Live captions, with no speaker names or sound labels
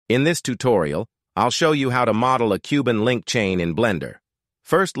In this tutorial, I'll show you how to model a Cuban link chain in Blender.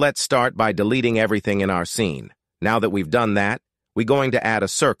 First, let's start by deleting everything in our scene. Now that we've done that, we're going to add a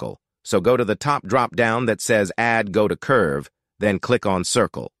circle. So go to the top drop-down that says Add, go to Curve, then click on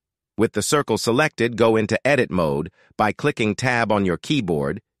Circle. With the circle selected, go into Edit mode. By clicking Tab on your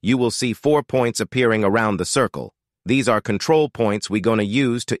keyboard, you will see 4 points appearing around the circle. These are control points we're going to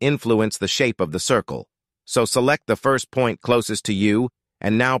use to influence the shape of the circle. So select the first point closest to you,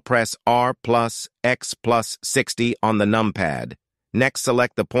 and now press R plus X plus 60 on the numpad. Next,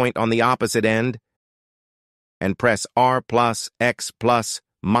 select the point on the opposite end, and press R plus X plus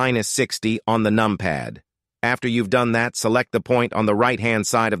minus 60 on the numpad. After you've done that, select the point on the right-hand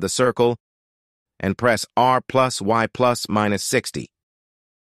side of the circle, and press R plus Y plus minus 60.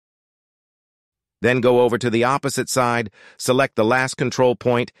 Then go over to the opposite side, select the last control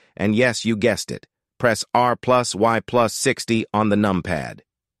point, and yes, you guessed it. Press R plus Y plus 60 on the numpad.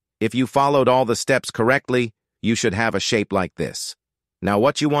 If you followed all the steps correctly, you should have a shape like this. Now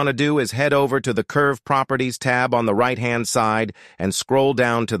what you want to do is head over to the Curve Properties tab on the right-hand side and scroll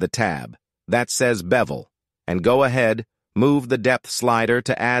down to the tab that says Bevel. And go ahead, move the depth slider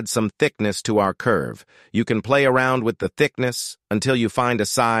to add some thickness to our curve. You can play around with the thickness until you find a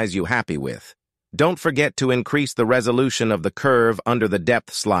size you're happy with. Don't forget to increase the resolution of the curve under the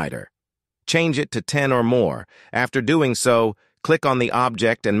depth slider. Change it to 10 or more. After doing so, click on the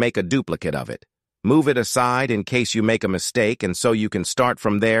object and make a duplicate of it. Move it aside in case you make a mistake, and so you can start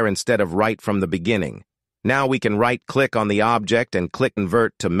from there instead of right from the beginning. Now we can right-click on the object and click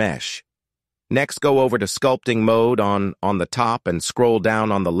Convert to Mesh. Next, go over to Sculpting mode on the top and scroll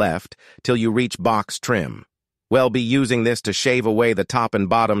down on the left till you reach Box Trim. We'll be using this to shave away the top and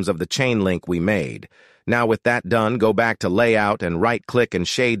bottoms of the chain link we made. Now with that done, go back to Layout and right-click and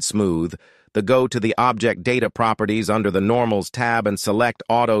Shade Smooth. Go to the Object Data Properties under the Normals tab and select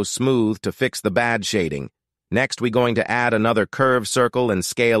Auto Smooth to fix the bad shading. Next, we're going to add another curve circle and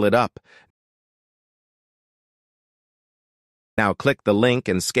scale it up. Now click the link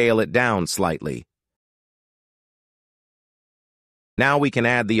and scale it down slightly. Now we can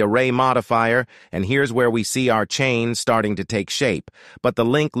add the array modifier, and here's where we see our chain starting to take shape, but the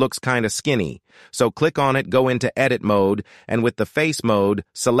link looks kind of skinny. So click on it, go into Edit mode, and with the Face mode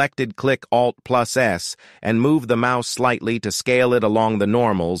selected, click Alt plus S and move the mouse slightly to scale it along the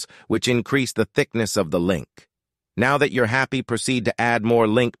normals, which increase the thickness of the link. Now that you're happy, proceed to add more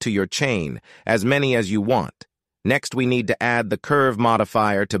link to your chain, as many as you want. Next, we need to add the curve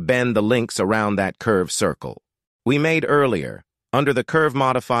modifier to bend the links around that curve circle we made earlier. Under the curve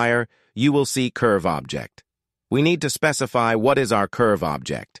modifier, you will see Curve Object. We need to specify what is our curve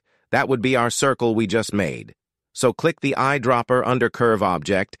object. That would be our circle we just made. So click the eyedropper under Curve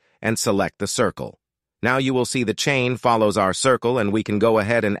Object and select the circle. Now you will see the chain follows our circle, and we can go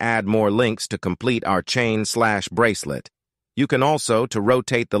ahead and add more links to complete our chain/bracelet. You can also to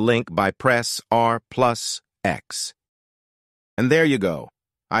rotate the link by press R plus X. And there you go.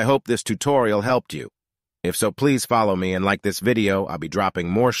 I hope this tutorial helped you. If so, please follow me and like this video. I'll be dropping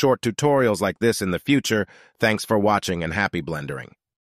more short tutorials like this in the future. Thanks for watching and happy blendering.